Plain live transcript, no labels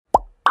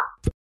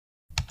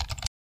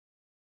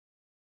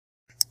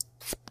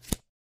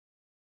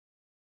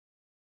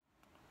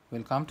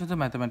Welcome to the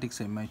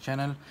Mathematics in my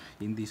channel.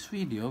 In this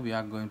video we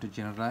are going to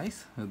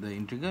generalize the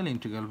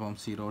integral from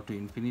 0 to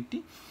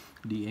infinity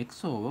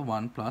dx over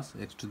 1 plus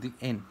x to the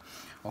n.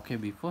 Okay,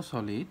 before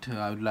solve it,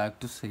 I would like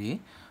to say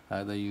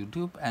the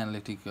YouTube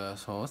analytic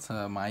source,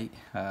 my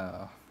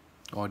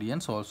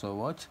audience also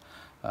watch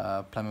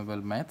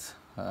Flammable Maths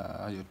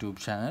YouTube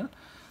channel.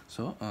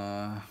 So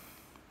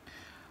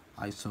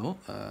I saw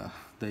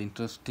the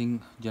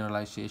interesting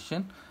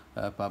generalization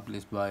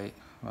published by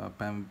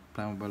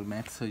Flammable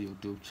Maths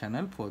YouTube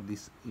channel for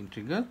this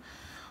integral.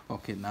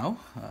 Okay, now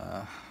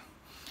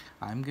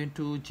I'm going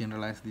to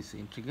generalize this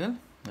integral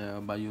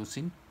by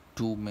using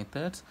two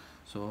methods.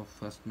 So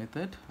first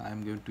method,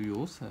 I'm going to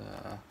use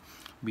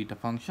beta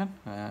function.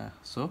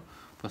 So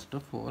first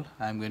of all,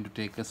 I'm going to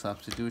take a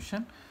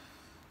substitution.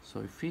 So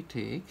if we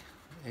take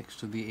x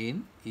to the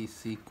n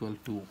is equal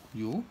to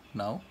u,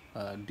 now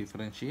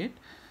differentiate.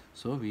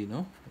 So we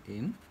know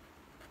in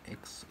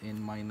x n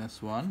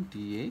minus 1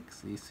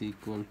 dx is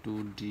equal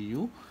to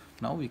du.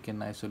 Now we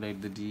can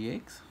isolate the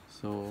dx.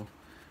 So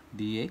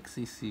dx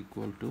is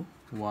equal to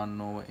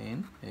 1 over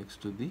n x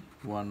to the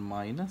 1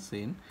 minus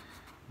n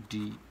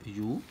du.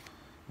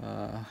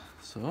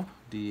 So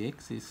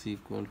dx is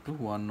equal to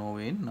 1 over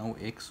n. Now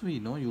x we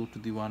know, u to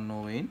the 1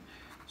 over n.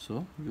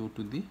 So u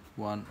to the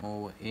 1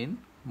 over n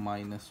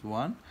minus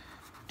 1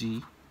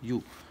 du.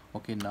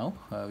 Okay, now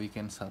we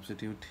can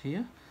substitute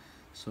here.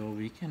 So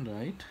we can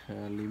write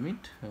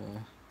limit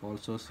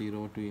also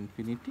 0 to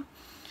infinity.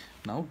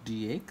 Now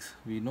dx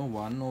we know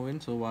 1 over n,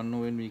 so 1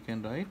 over n we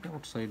can write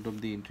outside of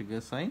the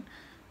integral sign,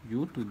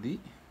 u to the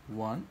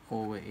 1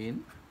 over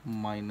n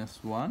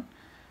minus 1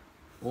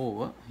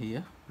 over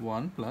here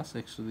 1 plus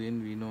x to the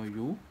n, we know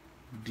u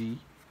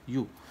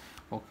du.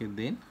 Okay,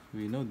 then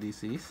we know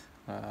this is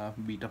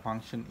beta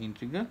function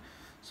integral.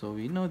 So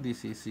we know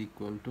this is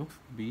equal to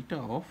beta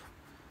of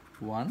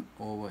 1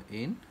 over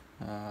n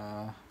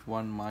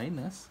 1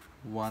 minus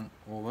 1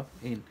 over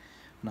n.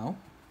 Now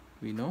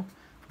we know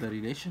the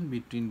relation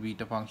between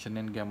beta function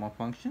and gamma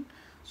function.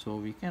 So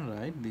we can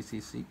write this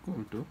is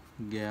equal to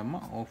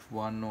gamma of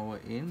 1 over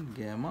n,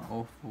 gamma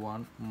of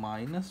 1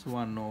 minus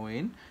 1 over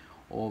n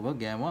over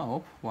gamma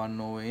of 1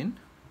 over n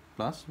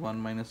plus 1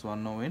 minus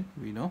 1 over n,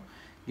 we know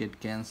get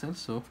cancelled.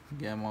 So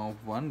gamma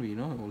of 1 we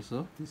know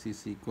also this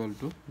is equal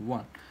to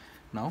 1.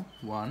 Now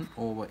 1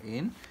 over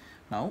n.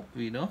 Now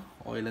we know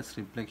Euler's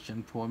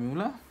reflection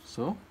formula.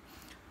 So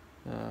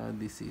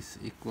this is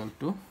equal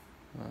to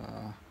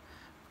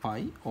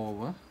pi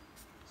over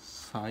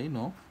sine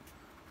of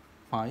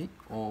pi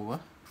over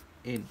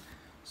n.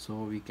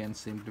 So we can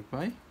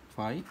simplify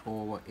pi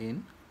over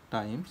n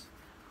times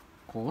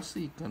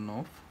cosecant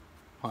of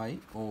pi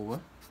over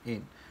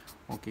n.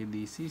 Okay,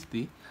 this is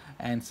the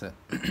answer.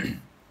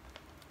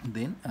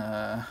 Then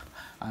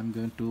I'm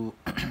going to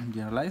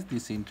generalize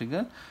this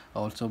integral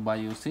also by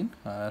using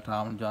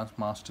Ramanujan's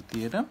master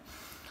theorem.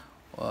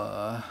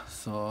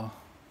 So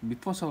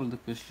before solve the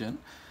question,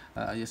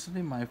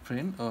 yesterday my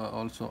friend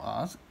also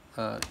asked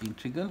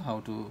integral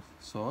how to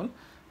solve.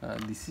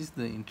 This is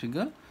the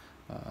integral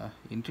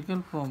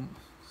from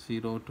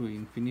 0 to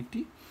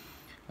infinity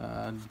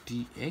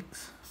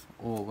dx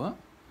over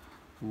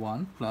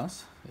 1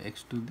 plus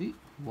x to the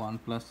 1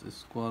 plus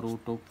square root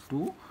of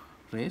 2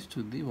 raised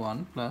to the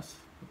 1 plus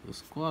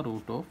square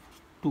root of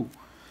 2.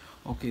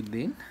 Okay,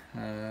 then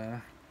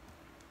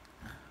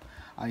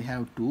I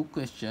have two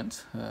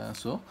questions.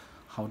 So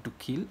how to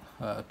kill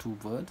two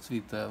birds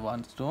with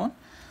one stone.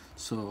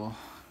 So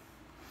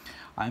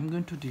I'm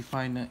going to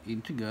define an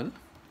integral.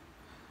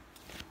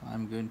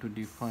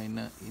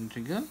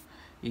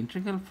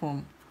 Integral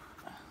from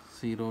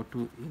 0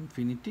 to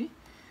infinity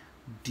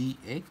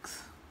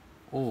dx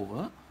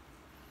over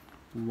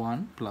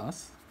 1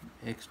 plus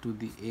x to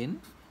the n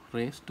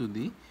raised to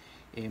the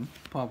m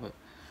power.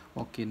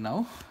 Okay,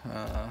 now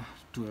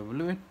to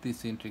evaluate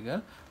this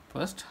integral,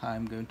 first I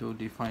am going to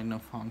define a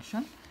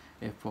function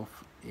f of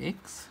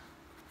x.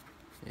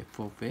 F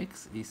of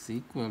x is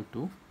equal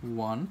to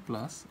 1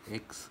 plus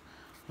x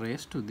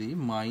raised to the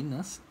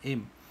minus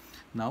m.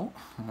 Now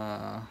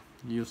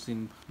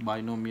using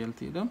binomial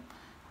theorem,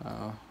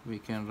 we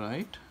can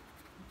write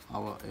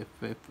our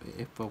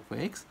f of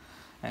x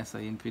as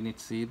an infinite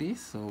series.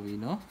 So we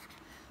know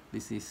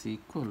this is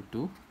equal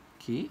to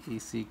k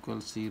is equal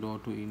 0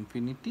 to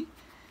infinity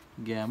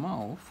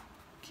gamma of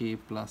k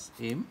plus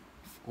m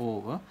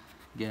over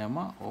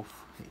gamma of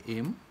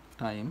m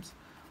times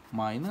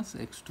minus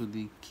x to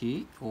the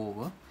k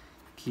over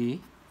k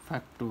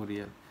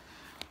factorial.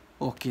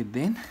 Okay,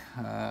 then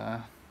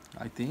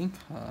I think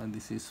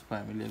this is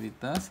familiar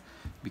with us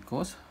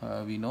because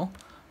we know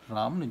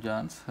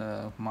Ramanujan's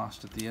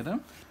master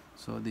theorem.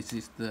 So this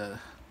is the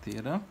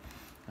theorem.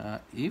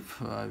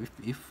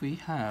 If we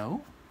have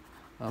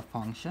a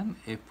function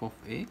f of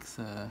x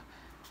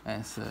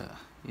as a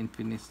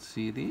infinite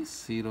series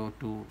 0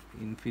 to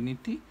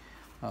infinity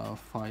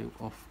 5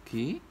 of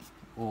k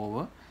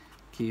over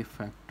k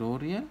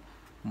factorial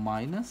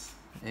minus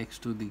x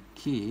to the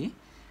k,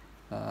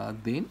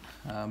 then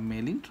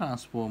Mellin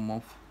transform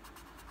of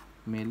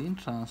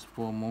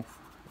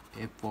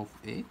f of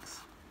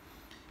x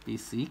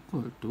is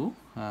equal to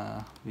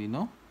we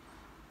know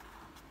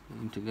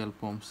integral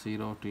from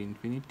 0 to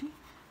infinity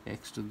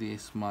x to the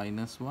s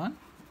minus 1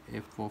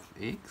 f of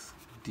x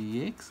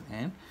dx,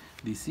 and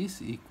this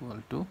is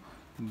equal to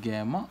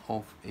gamma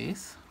of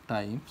s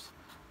times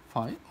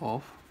phi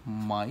of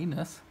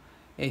minus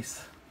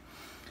s.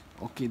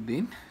 Okay,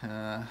 then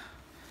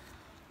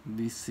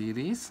this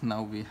series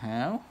now we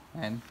have,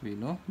 and we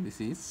know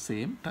this is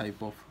same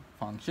type of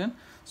function,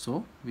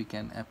 so we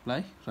can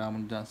apply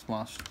Ramanujan's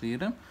master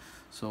theorem.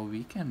 So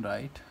we can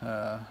write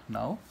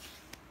now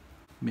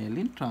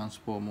Mellin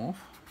transform of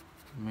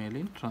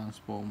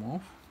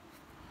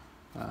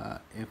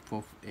f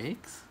of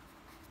x,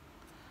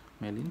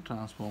 Mellin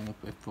transform of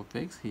f of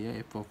x, here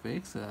f of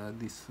x,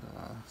 this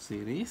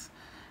series,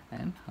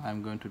 and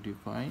I'm going to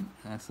define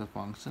as a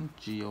function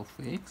g of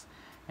x,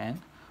 and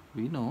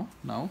we know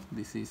now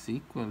this is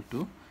equal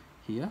to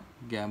here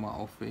gamma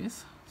of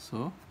s,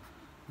 so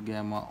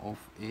gamma of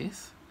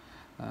s,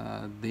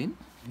 then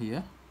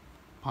here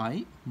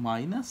pi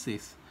minus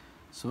s,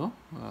 so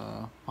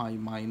pi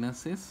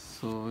minus s,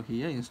 so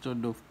here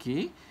instead of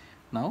k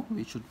now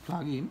we should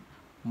plug in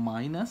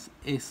minus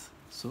s,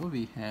 so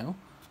we have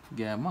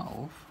gamma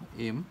of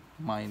m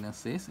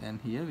minus s, and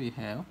here we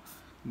have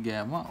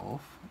gamma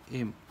of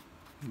m.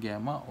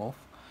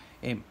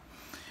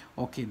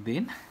 Okay,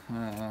 then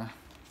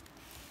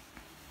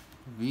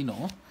we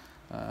know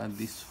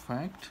this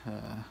fact,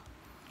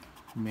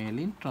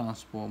 Mellin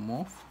transform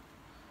of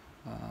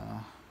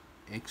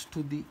x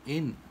to the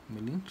n,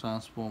 Mellin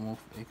transform of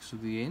x to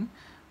the n,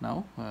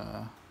 now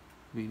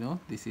we know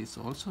this is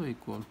also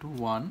equal to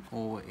 1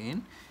 over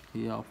n,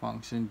 here our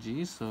function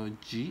g, so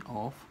g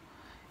of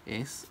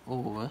s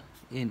over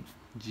n,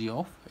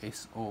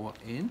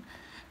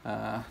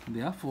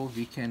 therefore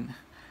we can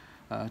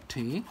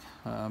take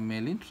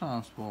Mellin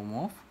transform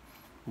of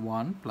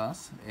 1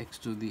 plus x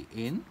to the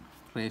n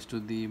raised to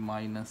the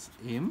minus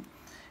m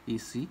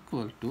is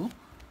equal to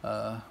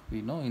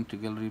we know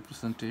integral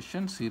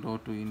representation 0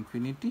 to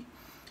infinity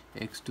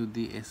x to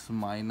the s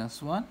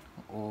minus 1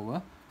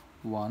 over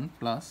 1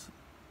 plus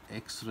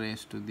x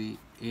raised to the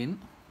n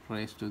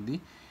raised to the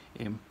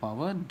m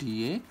power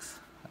dx,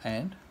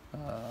 and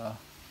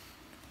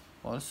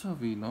also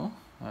we know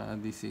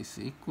this is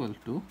equal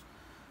to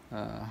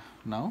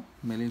now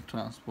Mellin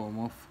transform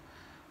of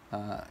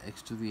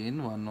x to the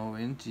n 1 over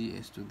n g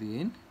s to the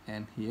n,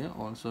 and here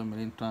also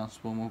Mellin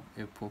transform of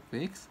f of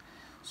x,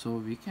 so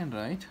we can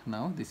write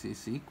now this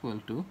is equal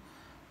to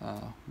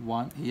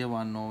 1 here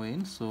 1 over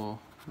n, so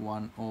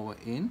 1 over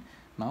n,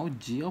 now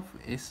g of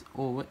s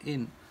over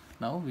n,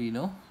 now we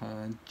know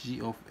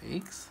g of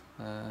x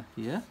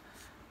here,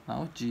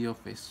 now g of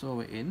s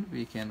over n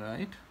we can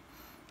write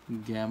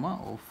gamma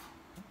of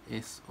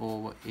s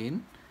over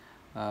n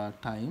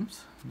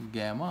times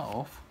gamma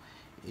of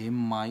m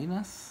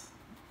minus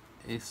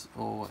s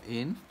over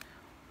n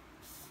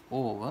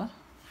over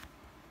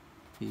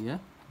here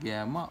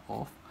gamma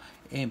of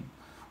m.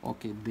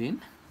 Okay,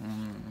 then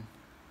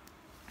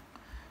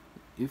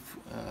if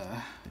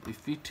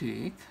we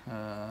take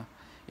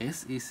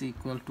s is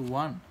equal to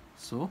 1,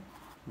 so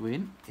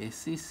when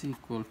s is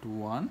equal to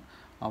 1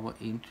 our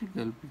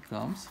integral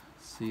becomes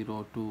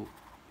 0 to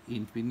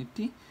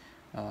infinity,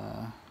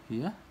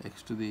 here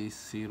x to the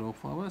 0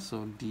 power,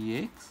 so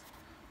dx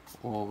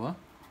over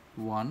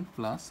 1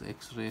 plus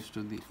x raised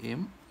to the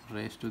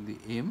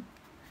m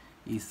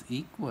is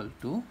equal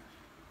to,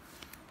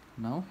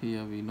 now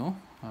here we know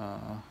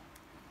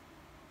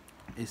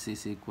s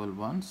is equal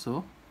 1,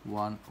 so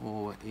 1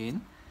 over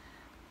n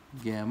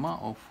gamma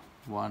of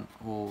 1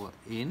 over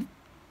n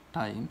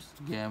times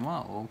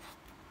gamma of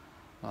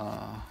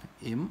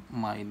m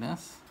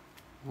minus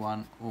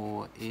 1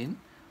 over n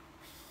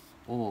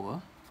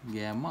over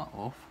gamma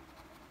of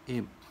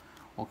m.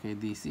 Okay,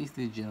 this is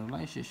the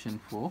generalization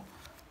for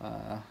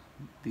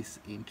this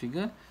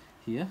integral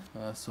here,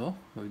 so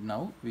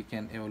now we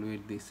can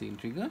evaluate this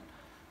integral.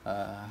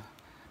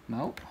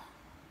 Now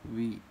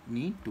we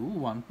need to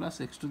 1 plus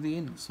x to the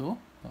n, so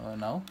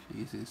now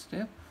this is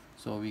step,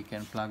 so we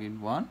can plug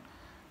in 1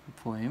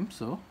 for m,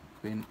 so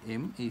when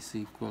m is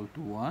equal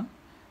to 1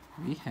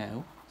 we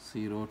have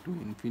 0 to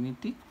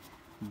infinity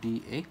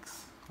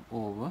dx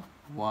over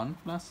 1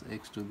 plus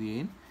x to the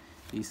n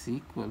is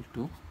equal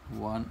to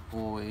 1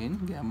 over n,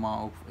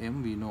 gamma of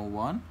m we know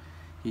 1,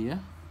 here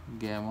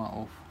gamma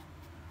of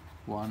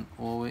 1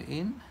 over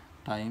n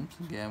times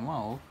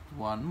gamma of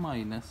 1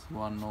 minus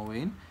 1 over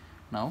n.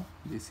 Now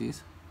this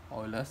is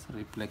Euler's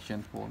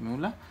reflection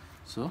formula,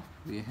 so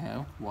we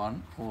have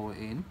 1 over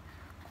n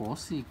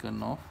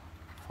cosecant of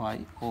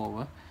phi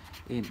over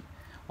n.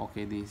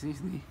 Okay, this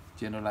is the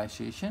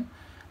generalization,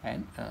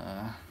 and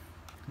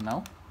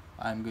now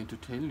I am going to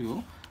tell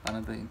you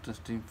another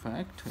interesting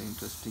fact,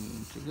 interesting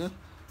integral.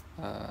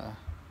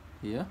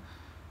 Here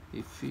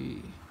if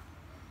we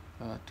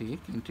take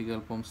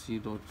integral from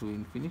 0 to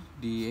infinity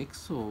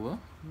dx over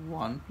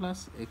 1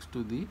 plus x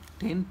to the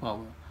 10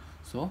 power,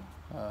 so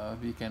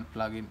we can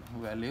plug in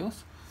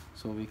values,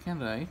 so we can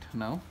write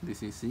now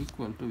this is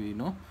equal to, we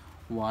know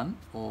 1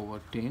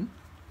 over 10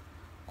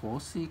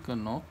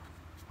 cosecant of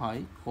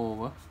pi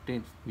over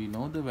 10. We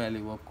know the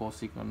value of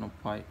cosecant of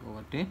pi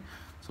over 10.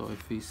 So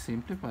if we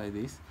simplify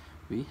this,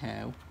 we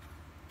have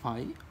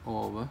pi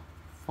over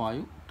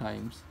 5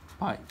 times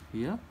pi.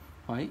 Here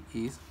pi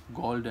is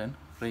golden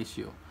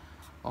ratio.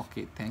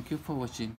 Okay, thank you for watching.